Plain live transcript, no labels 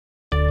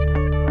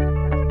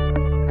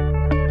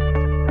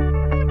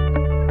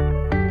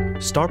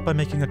Start by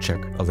making a check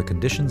of the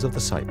conditions of the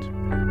site.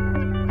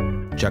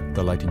 Check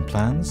the lighting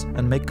plans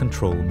and make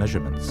control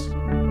measurements.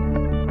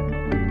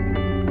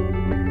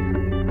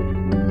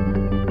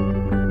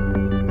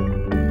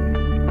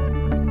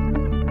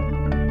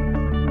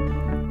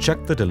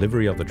 Check the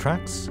delivery of the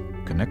tracks,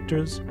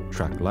 connectors,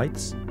 track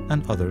lights,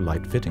 and other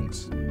light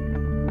fittings.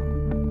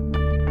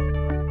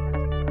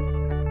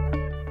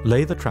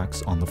 Lay the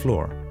tracks on the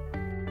floor.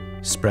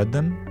 Spread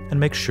them and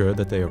make sure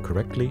that they are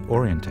correctly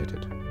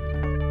orientated.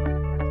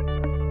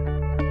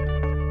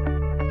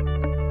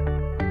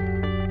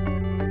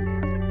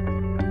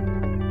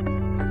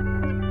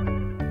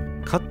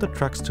 Cut the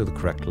tracks to the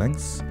correct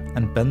lengths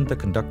and bend the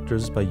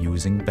conductors by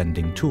using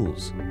bending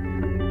tools.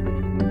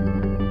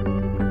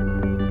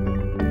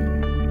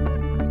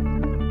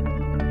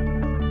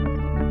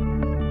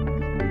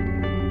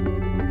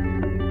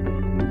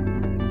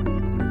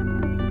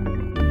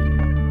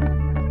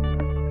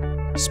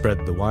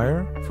 Spread the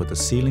wire for the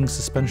ceiling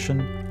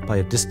suspension by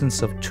a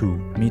distance of 2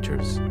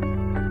 meters.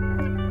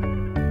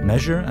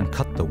 Measure and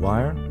cut the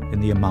wire in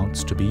the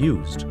amounts to be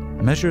used.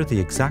 Measure the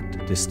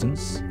exact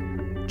distance,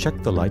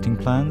 check the lighting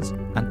plans,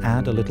 and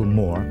add a little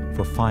more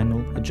for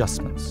final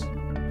adjustments.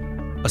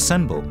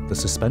 Assemble the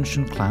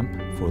suspension clamp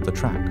for the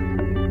track.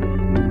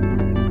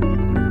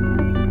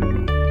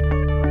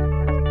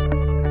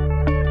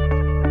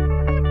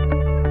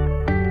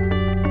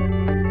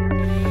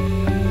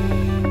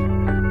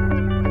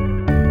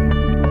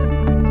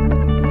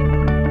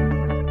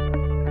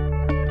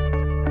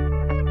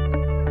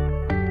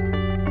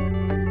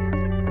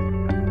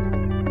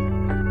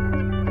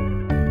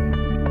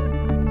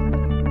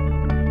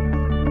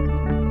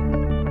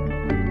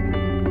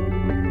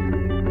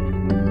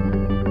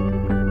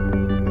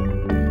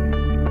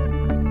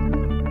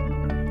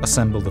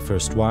 Assemble the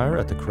first wire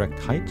at the correct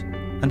height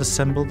and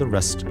assemble the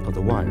rest of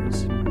the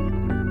wires.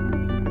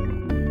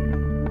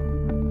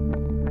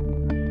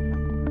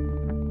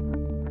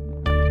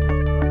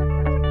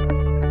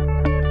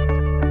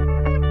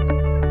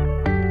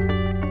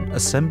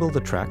 Assemble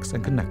the tracks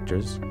and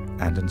connectors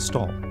and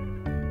install.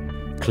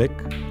 Click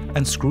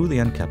and screw the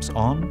end caps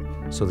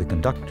on so the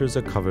conductors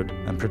are covered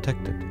and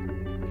protected.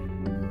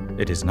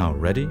 It is now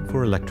ready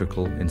for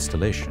electrical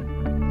installation.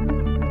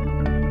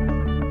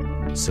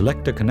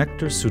 Select a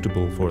connector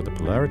suitable for the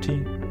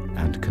polarity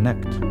and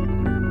connect.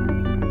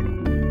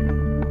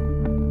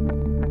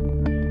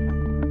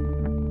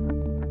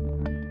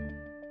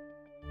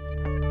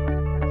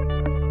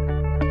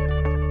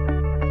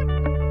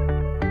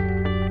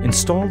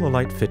 Install the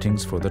light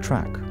fittings for the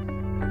track.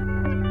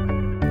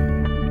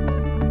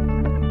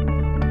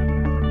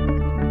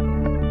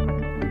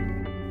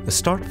 The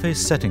start phase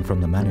setting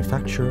from the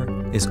manufacturer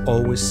is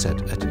always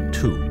set at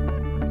 2.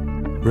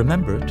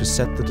 Remember to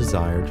set the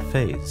desired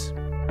phase.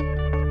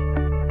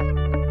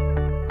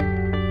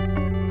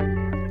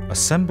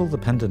 Assemble the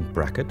pendant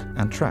bracket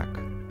and track.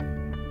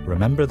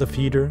 Remember the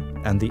feeder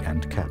and the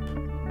end cap.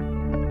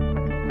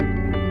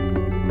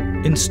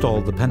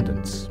 Install the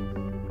pendants.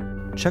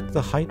 Check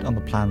the height on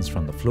the plans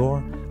from the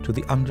floor to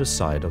the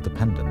underside of the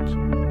pendant.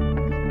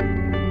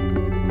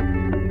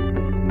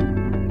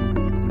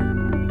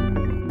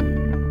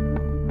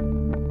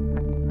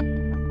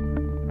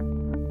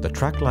 The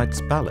track light's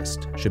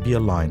ballast should be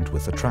aligned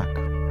with the track.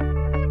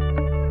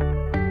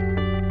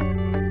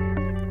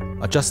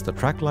 Adjust the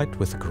track light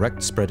with the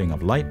correct spreading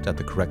of light at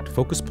the correct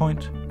focus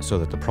point so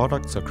that the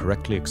products are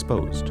correctly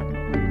exposed.